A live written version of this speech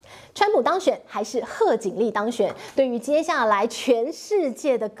川普当选还是贺锦丽当选，对于接下来全世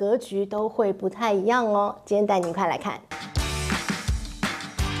界的格局都会不太一样哦。今天带您快来看。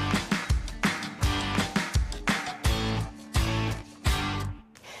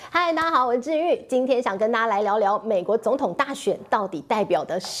嗨，大家好，我是志玉，今天想跟大家来聊聊美国总统大选到底代表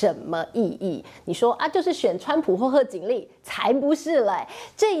的什么意义？你说啊，就是选川普或贺锦丽，才不是嘞！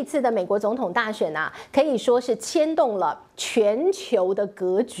这一次的美国总统大选啊，可以说是牵动了全球的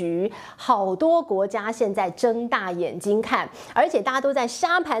格局，好多国家现在睁大眼睛看，而且大家都在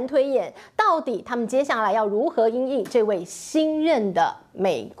沙盘推演，到底他们接下来要如何因应这位新任的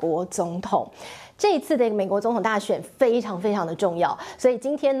美国总统。这一次的美国总统大选非常非常的重要，所以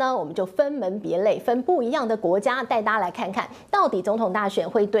今天呢，我们就分门别类，分不一样的国家，带大家来看看，到底总统大选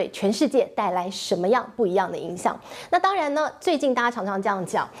会对全世界带来什么样不一样的影响。那当然呢，最近大家常常这样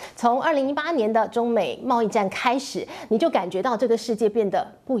讲，从2018年的中美贸易战开始，你就感觉到这个世界变得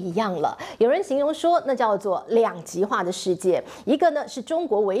不一样了。有人形容说，那叫做两极化的世界，一个呢是中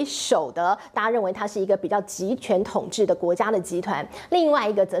国为首的，大家认为它是一个比较集权统治的国家的集团，另外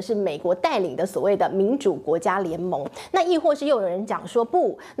一个则是美国带领的所谓的民主国家联盟。那亦或是又有人讲说，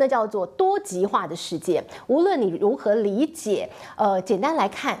不，那叫做多极化的世界。无论你如何理解，简单来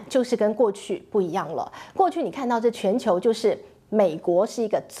看，就是跟过去不一样了。过去你看到这全球就是美国是一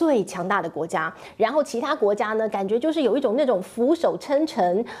个最强大的国家，然后其他国家呢，感觉就是有一种那种俯首称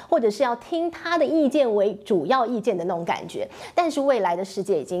臣，或者是要听他的意见为主要意见的那种感觉。但是未来的世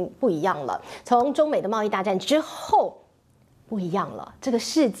界已经不一样了，从中美的贸易大战之后不一样了，这个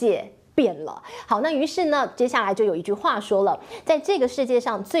世界变了。好，那于是呢，接下来就有一句话说了，在这个世界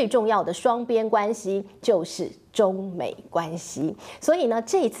上最重要的双边关系就是中美关系。所以呢，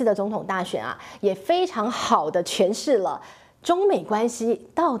这一次的总统大选啊，也非常好的诠释了中美关系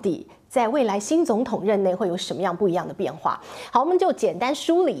到底在未来新总统任内会有什么样不一样的变化。好，我们就简单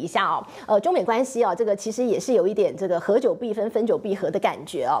梳理一下哦。中美关系这个其实也是有一点这个合久必分，分久必合的感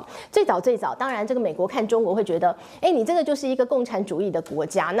觉哦。最早，当然这个美国看中国会觉得，你这个就是一个共产主义的国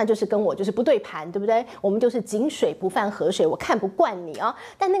家，那就是跟我就是不对盘，对不对？我们就是井水不犯河水，我看不惯你啊。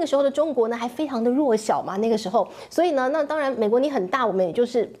但那个时候的中国呢，还非常的弱小嘛，那个时候，所以呢，那当然美国你很大，我们也就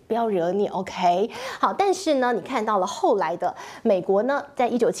是不要惹你 ，OK？ 好，但是呢，你看到了后来的美国呢，在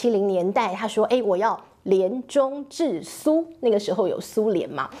1970年代，他说，我要联中制苏，那个时候有苏联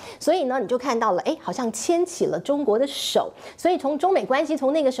嘛，所以呢，你就看到了，好像牵起了中国的手，所以从中美关系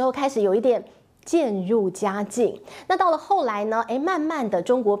从那个时候开始有一点渐入佳境。那到了后来呢，慢慢的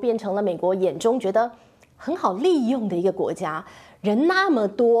中国变成了美国眼中觉得很好利用的一个国家，人那么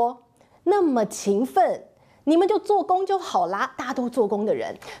多，那么勤奋，你们就做工就好啦，大家都做工的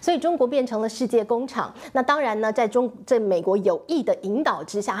人，所以中国变成了世界工厂。那当然呢，在美国有意的引导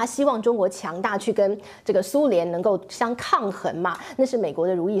之下，他希望中国强大，去跟这个苏联能够相抗衡嘛，那是美国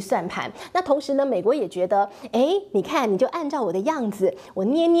的如意算盘。那同时呢，美国也觉得，你看，你就按照我的样子，我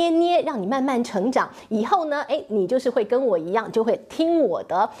捏，让你慢慢成长，以后呢，你就是会跟我一样，就会听我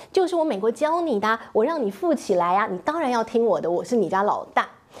的，就是我美国教你的，我让你富起来啊，你当然要听我的，我是你家老大。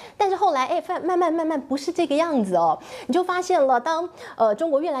但是后来，慢慢不是这个样子哦。你就发现了，当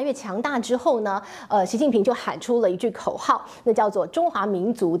中国越来越强大之后呢，习近平就喊出了一句口号，那叫做中华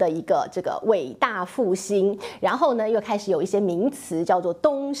民族的一个这个伟大复兴。然后呢，又开始有一些名词叫做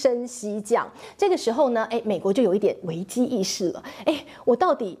东升西降。这个时候呢，美国就有一点危机意识了。我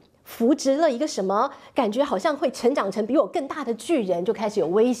到底扶植了一个什么，感觉好像会成长成比我更大的巨人，就开始有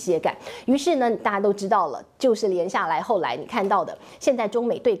威胁感。于是呢，大家都知道了，就是连下来后来你看到的现在中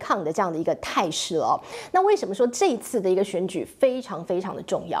美对抗的这样的一个态势了。那为什么说这一次的一个选举非常非常的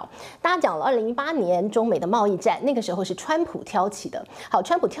重要？大家讲了2018年中美的贸易战，那个时候是川普挑起的。好，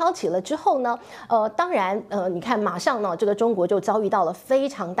川普挑起了之后呢，当然你看马上呢，这个中国就遭遇到了非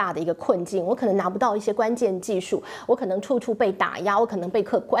常大的一个困境，我可能拿不到一些关键技术，我可能处处被打压，我可能被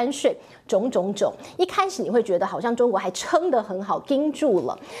课关税。种。一开始你会觉得好像中国还撑得很好，盯住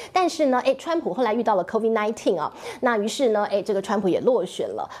了。但是呢，川普后来遇到了 COVID-19 啊，那于是呢，这个川普也落选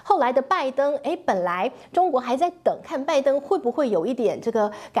了。后来的拜登，本来中国还在等看拜登会不会有一点这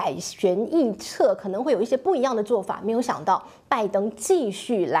个改弦易辙，可能会有一些不一样的做法。没有想到拜登继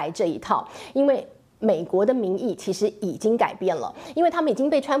续来这一套，因为美国的民意其实已经改变了，因为他们已经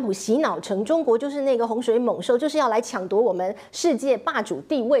被川普洗脑成中国就是那个洪水猛兽，就是要来抢夺我们世界霸主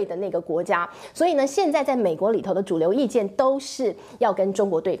地位的那个国家。所以呢，现在在美国里头的主流意见都是要跟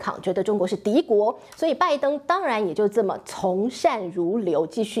中国对抗，觉得中国是敌国。所以拜登当然也就这么从善如流，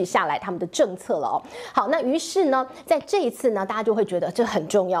继续下来他们的政策了哦。好，那于是呢，在这一次呢，大家就会觉得这很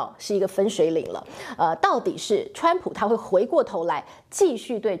重要，是一个分水岭了。到底是川普他会回过头来继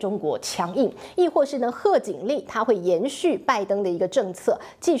续对中国强硬，亦或是呢贺锦丽他会延续拜登的一个政策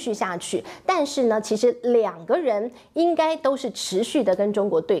继续下去。但是呢，其实两个人应该都是持续的跟中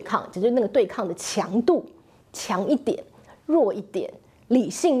国对抗，只是那个对抗的强度强一点、弱一点。理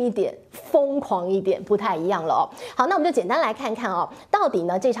性一点，疯狂一点，不太一样了哦。好，那我们就简单来看看哦，到底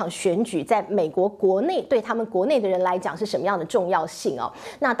呢这场选举在美国国内对他们国内的人来讲是什么样的重要性哦？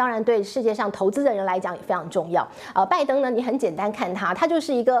那当然对世界上投资的人来讲也非常重要。拜登呢，你很简单看他就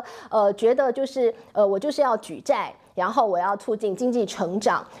是一个觉得就是我就是要举债。然后我要促进经济成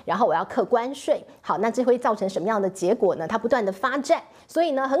长，然后我要课关税。好，那这会造成什么样的结果呢？它不断的发债，所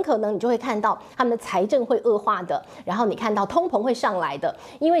以呢，很可能你就会看到他们的财政会恶化的，然后你看到通膨会上来的。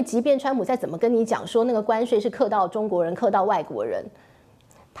因为即便川普再怎么跟你讲说那个关税是课到中国人、课到外国人，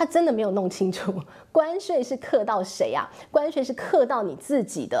他真的没有弄清楚关税是课到谁啊？关税是课到你自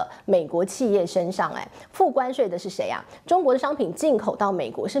己的美国企业身上，付关税的是谁啊？中国的商品进口到美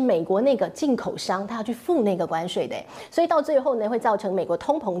国是美国那个进口商，他要去付那个关税的，所以到最后呢，会造成美国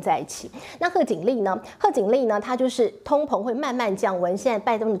通膨在一起。那贺锦丽呢？贺锦丽呢，它就是通膨会慢慢降温，现在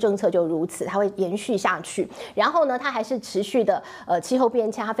拜登的政策就如此，它会延续下去。然后呢，它还是持续的气候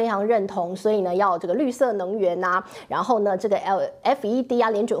变迁，他非常认同，所以呢要这个绿色能源啊，然后呢这个FED 啊，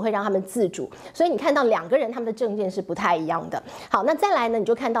联准会让他们自主，所以你看到两个人他们的政见是不太一样的。好，那再来呢，你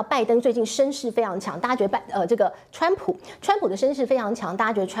就看到拜登最近声势非常强，大家觉得这个川普的声势非常强，大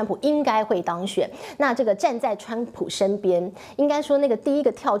家觉得川普应该会当选。那这个站在川普身边，应该说那个第一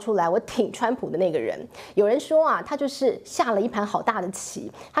个跳出来我挺川普的那个人，有人说啊，他就是下了一盘好大的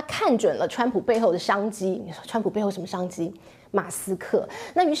棋，他看准了川普背后的商机。你说川普背后什么商机？马斯克。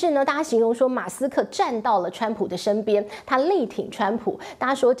那于是呢，大家形容说马斯克站到了川普的身边，他力挺川普。大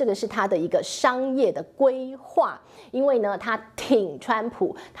家说这个是他的一个商业的规划，因为呢，他挺川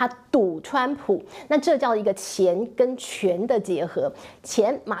普，他赌川普。那这叫一个钱跟权的结合。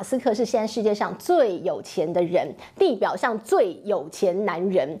钱，马斯克是现在世界上最有钱的人，地表上最有钱男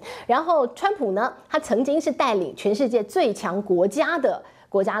人。然后川普呢，他曾经是带领全世界最强国家的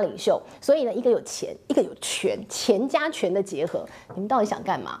国家领袖，所以呢，一个有钱，一个有权，钱加权的结合，你们到底想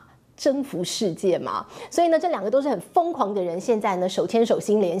干嘛？征服世界嘛？所以呢，这两个都是很疯狂的人，现在呢手牵手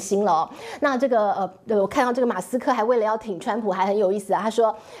心连心了哦。那这个我看到这个马斯克还为了要挺川普，还很有意思啊。他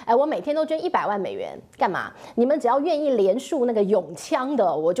说：“我每天都捐100万美元，干嘛？你们只要愿意连署那个拥枪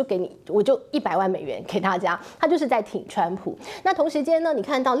的，我就100万美元给大家。”他就是在挺川普。那同时间呢，你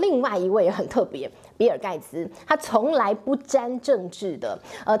看到另外一位也很特别，比尔盖茨，他从来不沾政治的，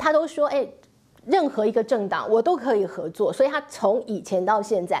他都说任何一个政党我都可以合作，所以他从以前到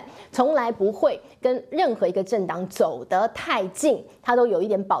现在从来不会跟任何一个政党走得太近，他都有一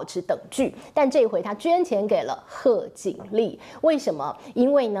点保持等距。但这一回他捐钱给了贺锦丽，为什么？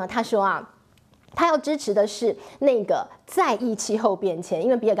因为呢，他说啊，他要支持的是那个在意气候变迁，因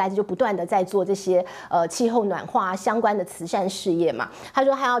为比尔盖茨就不断的在做这些气候暖化相关的慈善事业嘛。他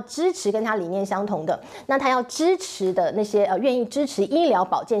说他要支持跟他理念相同的，那他要支持的那些愿意支持医疗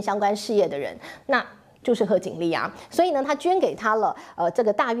保健相关事业的人，那就是贺锦丽啊。所以呢，他捐给他了这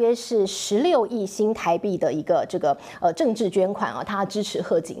个大约是16亿新台币的一个这个政治捐款啊，他要支持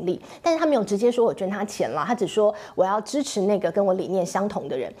贺锦丽，但是他没有直接说我捐他钱了，他只说我要支持那个跟我理念相同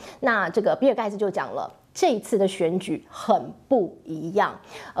的人。那这个比尔盖茨就讲了，这一次的选举很不一样，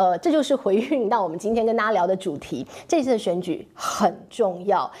这就是回应到我们今天跟大家聊的主题。这次的选举很重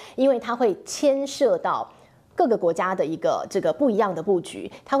要，因为它会牵涉到各个国家的一个这个不一样的布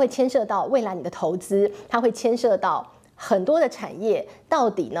局，它会牵涉到未来你的投资，它会牵涉到很多的产业，到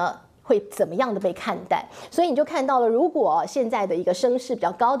底呢会怎么样的被看待？所以你就看到了，如果现在的一个声势比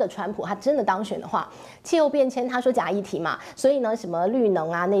较高的川普他真的当选的话，气候变迁他说假议题嘛，所以呢什么绿能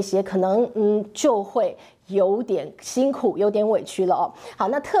啊那些可能就会有点辛苦，有点委屈了哦。好，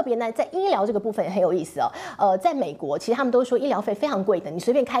那特别呢，在医疗这个部分也很有意思哦。在美国，其实他们都说医疗费非常贵的，你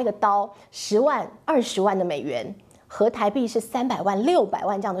随便开个刀，10万、20万的美元，合台币是300万、600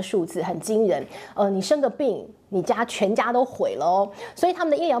万这样的数字，很惊人。你生个病，你全家都毁了哦。所以他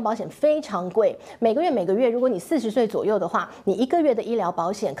们的医疗保险非常贵，每个月，如果你40岁左右的话，你1个月的医疗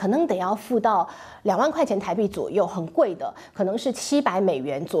保险可能得要付到2万块钱台币左右，很贵的，可能是700美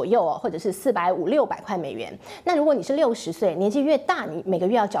元左右哦，或者是450、600块美元。那如果你是60岁，年纪越大，你每个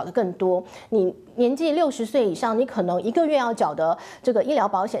月要缴的更多。你年纪60岁以上，你可能1个月要缴的这个医疗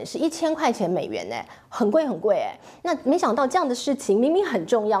保险是1000块钱美元哎，很贵很贵哎。那没想到这样的事情明明很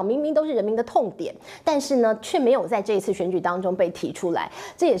重要，明明都是人民的痛点，但是呢却没有在这一次选举当中被提出来，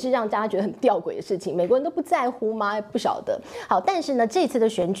这也是让大家觉得很吊诡的事情。美国人都不在乎吗？不晓得。好，但是呢，这次的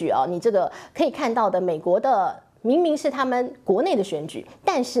选举哦，你这个可以看到的美国的明明是他们国内的选举，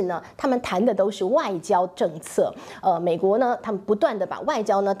但是呢，他们谈的都是外交政策。美国呢，他们不断的把外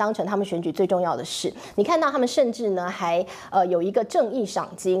交呢当成他们选举最重要的事。你看到他们甚至呢还有一个正义赏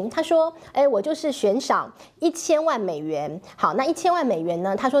金，他说，我就是悬赏1000万美元。好，那1000万美元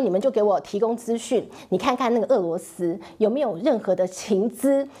呢？他说你们就给我提供资讯，你看看那个俄罗斯有没有任何的情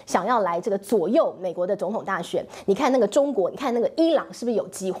资想要来这个左右美国的总统大选？你看那个中国，你看那个伊朗是不是有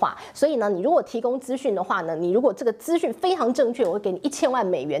计划？所以呢，你如果提供资讯的话呢，你如果这个资讯非常正确，我会给你1000万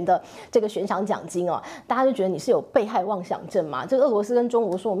美元的这个悬赏奖金哦。大家就觉得你是有被害妄想症吗？这个俄罗斯跟中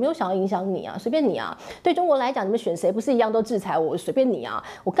国说我没有想要影响你啊，随便你啊。对中国来讲，你们选谁不是一样都制裁我，随便你啊，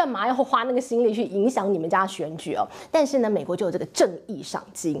我干嘛要花那个心力去影响你们家选举哦？但是呢，美国就有这个正义赏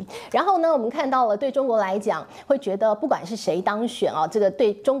金。然后呢，我们看到了对中国来讲，会觉得不管是谁当选啊，这个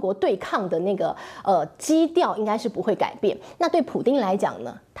对中国对抗的那个基调应该是不会改变。那对普丁来讲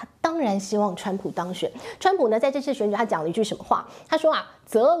呢，他当然希望川普当选。川普呢，在这次选举他讲了一句什么话？他说啊，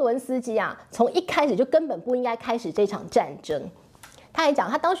泽伦斯基啊，从一开始就根本不应该开始这场战争。他还讲，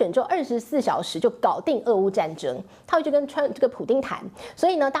他当选之后24小时就搞定俄乌战争，他会去跟这个普丁谈。所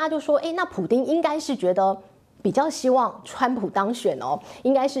以呢，大家就说，那普丁应该是觉得比较希望川普当选哦，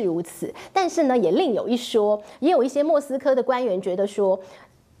应该是如此。但是呢，也另有一说，也有一些莫斯科的官员觉得说，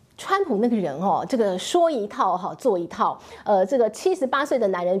川普那个人哦，这个说一套哈做一套，这个78岁的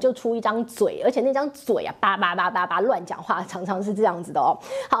男人就出一张嘴，而且那张嘴啊叭叭叭叭叭乱讲话，常常是这样子的哦。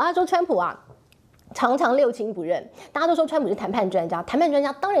好，他说川普啊，常常六亲不认，大家都说川普是谈判专家，谈判专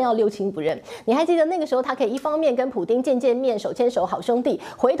家当然要六亲不认。你还记得那个时候，他可以一方面跟普丁见面，手牵手好兄弟，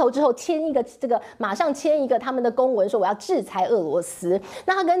回头之后签一个马上签一个他们的公文，说我要制裁俄罗斯。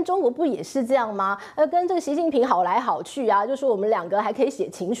那他跟中国不也是这样吗？跟这个习近平好来好去啊，就说我们两个还可以写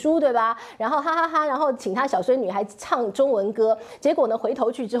情书，对吧？然后哈哈哈，然后请他小孙女还唱中文歌，结果呢回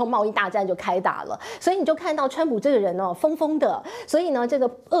头去之后贸易大战就开打了。所以你就看到川普这个人哦，疯疯的。所以呢，这个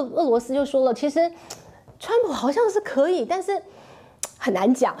俄罗斯就说了，其实川普好像是可以，但是很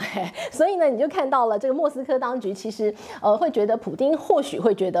难讲所以呢，你就看到了这个莫斯科当局其实会觉得普丁或许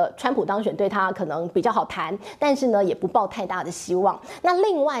会觉得川普当选对他可能比较好谈，但是呢也不抱太大的希望。那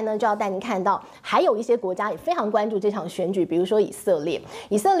另外呢，就要带您看到还有一些国家也非常关注这场选举，比如说以色列。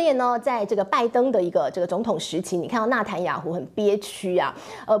以色列呢，在这个拜登的一个这个总统时期，你看到纳坦雅胡很憋屈啊，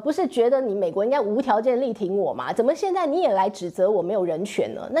不是觉得你美国应该无条件力挺我吗？怎么现在你也来指责我没有人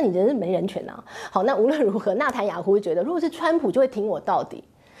权呢？那你真是没人权啊！好，那无论如何，纳坦雅胡会觉得，如果是川普就会挺我到底。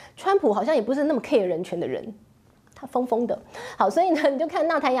川普好像也不是那么 care 人权的人，他疯疯的。好，所以呢，你就看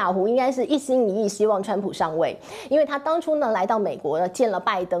纳坦雅胡应该是一心一意希望川普上位，因为他当初呢来到美国呢见了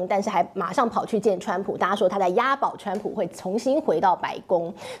拜登，但是还马上跑去见川普，大家说他在押宝川普会重新回到白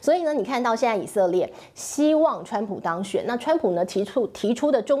宫。所以呢，你看到现在以色列希望川普当选，那川普呢提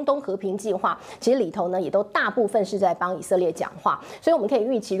出的中东和平计划，其实里头呢也都大部分是在帮以色列讲话，所以我们可以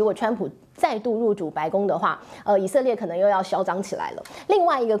预期，如果川普再度入主白宫的话，以色列可能又要嚣张起来了。另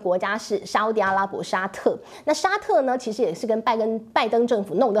外一个国家是沙烏地阿拉伯沙特，那沙特呢，其实也是跟拜登政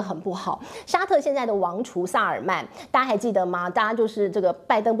府弄得很不好。沙特现在的王储萨尔曼，大家还记得吗？大家就是这个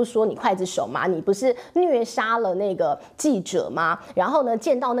拜登不说你刽子手吗？你不是虐杀了那个记者吗？然后呢，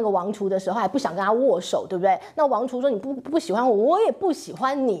见到那个王储的时候还不想跟他握手，对不对？那王储说你不喜欢我，我也不喜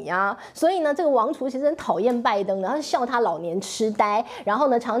欢你啊。所以呢，这个王储其实很讨厌拜登，然后笑他老年痴呆，然后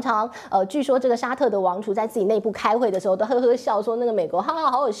呢，常常据说这个沙特的王储在自己内部开会的时候都呵呵笑，说那个美国哈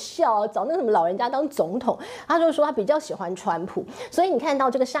哈好好笑，找那个什么老人家当总统。他就说他比较喜欢川普，所以你看到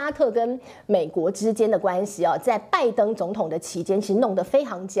这个沙特跟美国之间的关系啊，在拜登总统的期间其实弄得非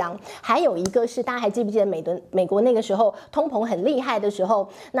常僵。还有一个是大家还记不记得美国那个时候通膨很厉害的时候，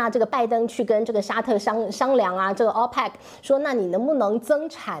那这个拜登去跟这个沙特商量啊，这个 OPEC 说那你能不能增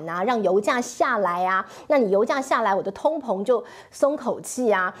产啊，让油价下来啊？那你油价下来，我的通膨就松口气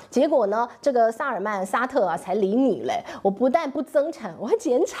啊。结果呢，这个沙特啊才理你嘞，我不但不增产，我还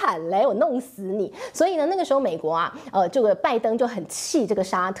减产嘞，我弄死你。所以呢，那个时候美国啊，这个拜登就很气这个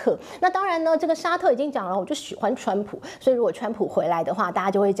沙特。那当然呢，这个沙特已经讲了，我就喜欢川普，所以如果川普回来的话，大家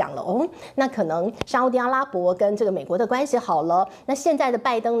就会讲了哦，那可能沙烏地阿拉伯跟这个美国的关系好了。那现在的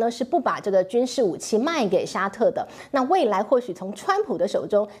拜登呢，是不把这个军事武器卖给沙特的，那未来或许从川普的手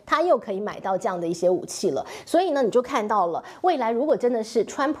中，他又可以买到这样的一些武器了。所以呢，你就看到了，未来如果真的是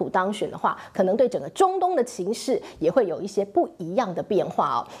川普当选的话，可能对整个中东的情势也会有一些不一样的变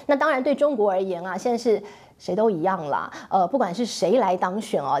化哦。那当然对中国而言啊，现在是谁都一样啦，不管是谁来当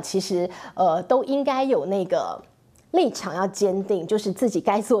选哦，其实都应该有那个立场要坚定，就是自己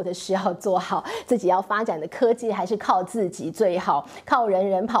该做的事要做好，自己要发展的科技还是靠自己最好，靠人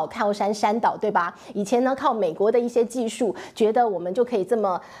人跑，靠山山倒，对吧？以前呢，靠美国的一些技术，觉得我们就可以这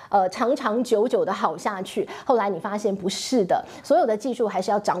么长长久久的好下去。后来你发现不是的，所有的技术还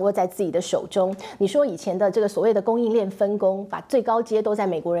是要掌握在自己的手中。你说以前的这个所谓的供应链分工，把最高阶都在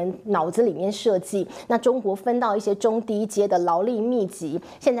美国人脑子里面设计，那中国分到一些中低阶的劳力密集，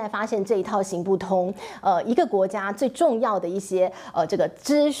现在发现这一套行不通。一个国家最重要的一些这个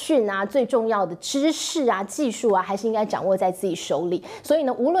资讯啊，最重要的知识啊、技术啊，还是应该掌握在自己手里。所以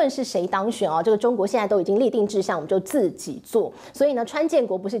呢，无论是谁当选这个中国现在都已经立定志向，我们就自己做。所以呢，川建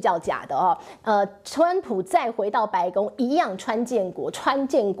国不是叫假的川普再回到白宫一样川建国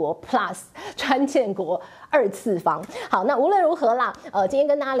Plus 川建国2次方。好，那无论如何啦，今天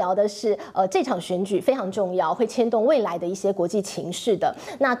跟大家聊的是这场选举非常重要，会牵动未来的一些国际情势的。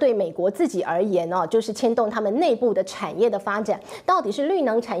那对美国自己而言就是牵动他们内部的产业的发展，到底是绿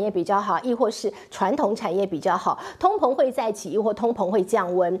能产业比较好，亦或是传统产业比较好？通膨会再起，亦或通膨会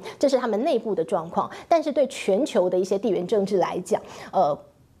降温，这是他们内部的状况。但是对全球的一些地缘政治来讲，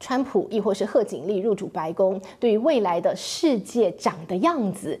川普亦或是贺锦丽入主白宫，对于未来的世界长的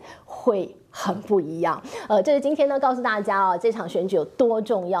样子会很不一样。这是今天呢告诉大家这场选举有多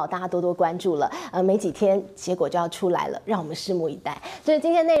重要，大家多多关注了。没几天结果就要出来了，让我们拭目以待。这是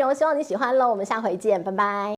今天的内容，希望你喜欢喽。我们下回见，拜拜。